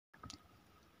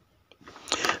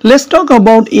Let's talk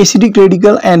about acidic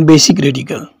radical and basic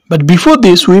radical. But before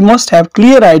this, we must have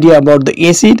clear idea about the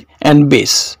acid and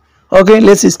base. Okay,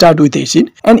 let's start with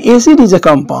acid. An acid is a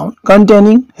compound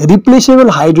containing replaceable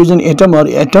hydrogen atom or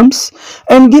atoms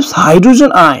and gives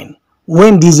hydrogen ion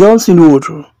when dissolves in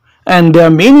water. And there are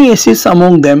many acids,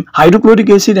 among them hydrochloric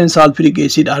acid and sulfuric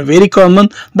acid are very common.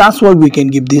 That's why we can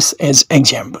give this as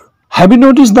example. Have you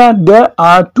noticed that there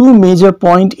are two major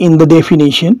points in the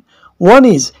definition? One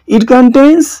is it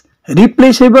contains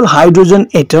replaceable hydrogen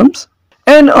atoms,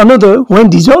 and another, when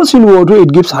dissolves in water,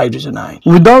 it gives hydrogen ion.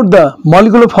 Without the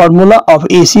molecular formula of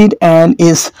acid and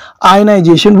its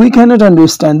ionization, we cannot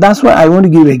understand. That's why I want to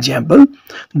give example.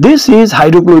 This is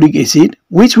hydrochloric acid,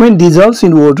 which when dissolves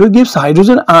in water gives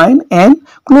hydrogen ion and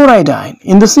chloride ion.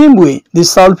 In the same way,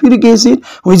 this sulfuric acid,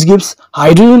 which gives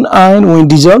hydrogen ion when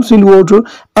dissolves in water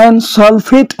and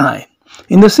sulfate ion.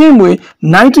 In the same way,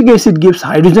 nitric acid gives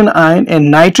hydrogen ion and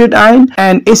nitrate ion,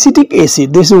 and acetic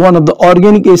acid, this is one of the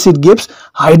organic acid, gives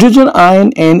hydrogen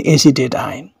ion and acetate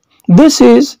ion. This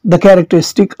is the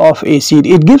characteristic of acid.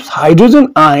 It gives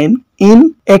hydrogen ion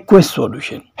in aqueous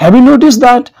solution. Have you noticed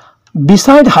that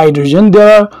beside hydrogen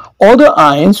there are other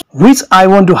ions which I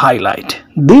want to highlight?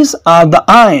 These are the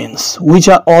ions which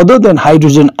are other than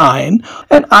hydrogen ion,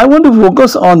 and I want to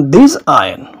focus on this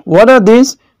ion. What are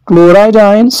these? Chloride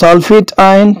ion, sulfate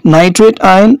ion, nitrate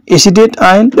ion, acetate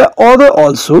ion. There are other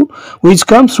also which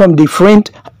comes from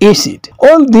different acid.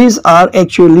 All these are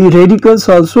actually radicals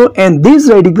also, and these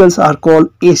radicals are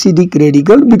called acidic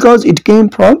radical because it came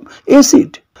from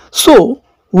acid. So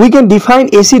we can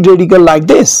define acid radical like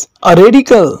this. A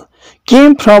radical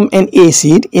came from an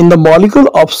acid in the molecule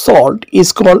of salt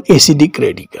is called acidic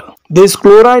radical. This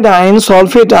chloride ion,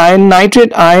 sulfate ion,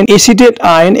 nitrate ion, acetate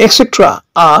ion, etc.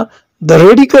 are the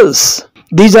radicals.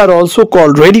 These are also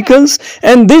called radicals,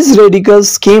 and these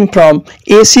radicals came from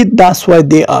acid. That's why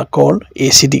they are called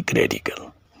acidic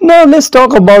radical. Now let's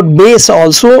talk about base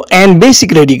also and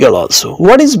basic radical also.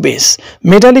 What is base?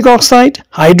 Metallic oxide,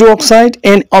 hydroxide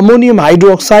and ammonium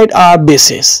hydroxide are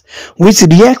bases which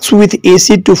reacts with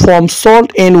acid to form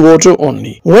salt and water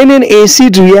only. When an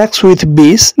acid reacts with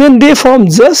base, then they form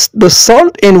just the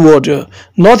salt and water,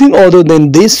 nothing other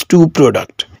than these two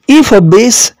products. If a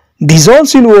base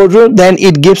dissolves in water, then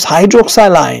it gives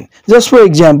hydroxyl ion. Just for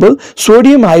example,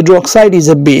 sodium hydroxide is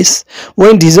a base.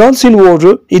 When dissolves in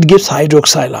water, it gives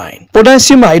hydroxyl ion.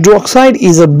 Potassium hydroxide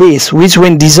is a base which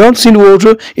when dissolves in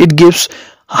water, it gives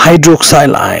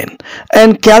hydroxyl ion.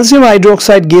 And calcium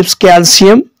hydroxide gives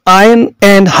calcium ion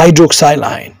and hydroxyl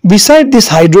ion. Beside this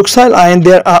hydroxyl ion,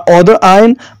 there are other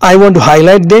ion. I want to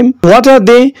highlight them. What are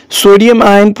they? Sodium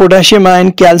ion, potassium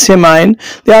ion, calcium ion.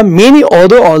 There are many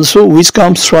other also which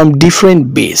comes from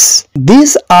different base.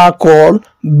 These are called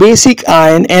basic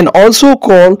ion and also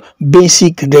called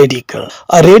basic radical.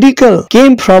 A radical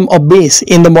came from a base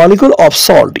in the molecule of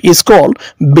salt is called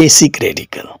basic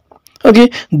radical.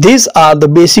 Okay, these are the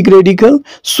basic radical.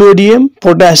 Sodium,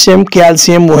 potassium,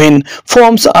 calcium, when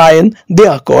forms ion, they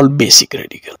are called basic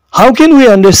radical. How can we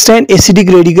understand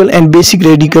acidic radical and basic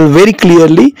radical very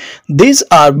clearly? These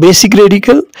are basic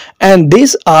radical and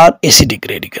these are acidic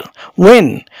radical.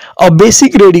 When a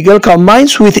basic radical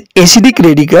combines with acidic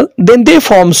radical, then they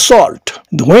form salt.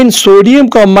 When sodium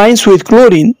combines with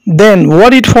chlorine, then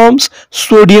what it forms?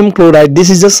 Sodium chloride. This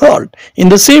is a salt. In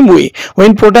the same way,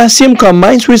 when potassium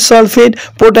combines with sulfate,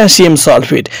 potassium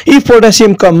sulfate. If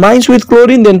potassium combines with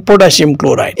chlorine, then potassium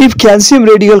chloride. If calcium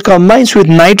radical combines with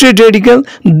nitrate radical,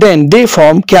 then they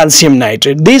form calcium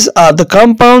nitrate. These are the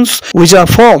compounds which are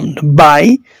formed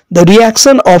by the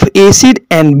reaction of acid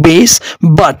and base,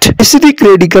 but acidic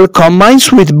radical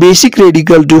combines with basic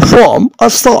radical to form a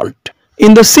salt.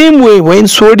 In the same way, when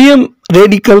sodium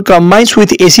radical combines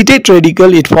with acetate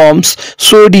radical, it forms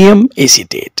sodium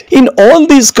acetate. In all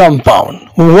these compounds,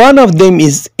 one of them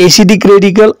is acidic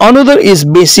radical, another is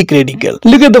basic radical.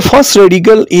 Look at the first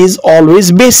radical is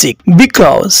always basic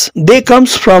because they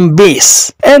comes from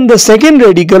base, and the second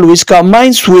radical which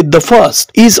combines with the first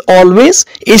is always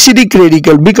acidic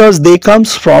radical because they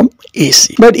comes from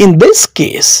acid. But in this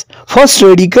case, first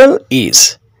radical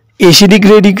is acidic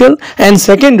radical and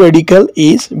second radical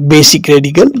is basic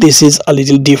radical. This is a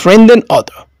little different than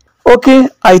other. Okay,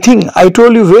 I think I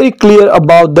told you very clear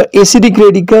about the acidic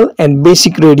radical and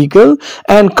basic radical,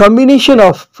 and combination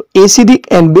of acidic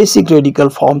and basic radical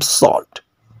forms salt.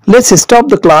 Let's stop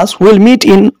the class. We'll meet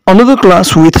in another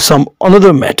class with some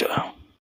another matter.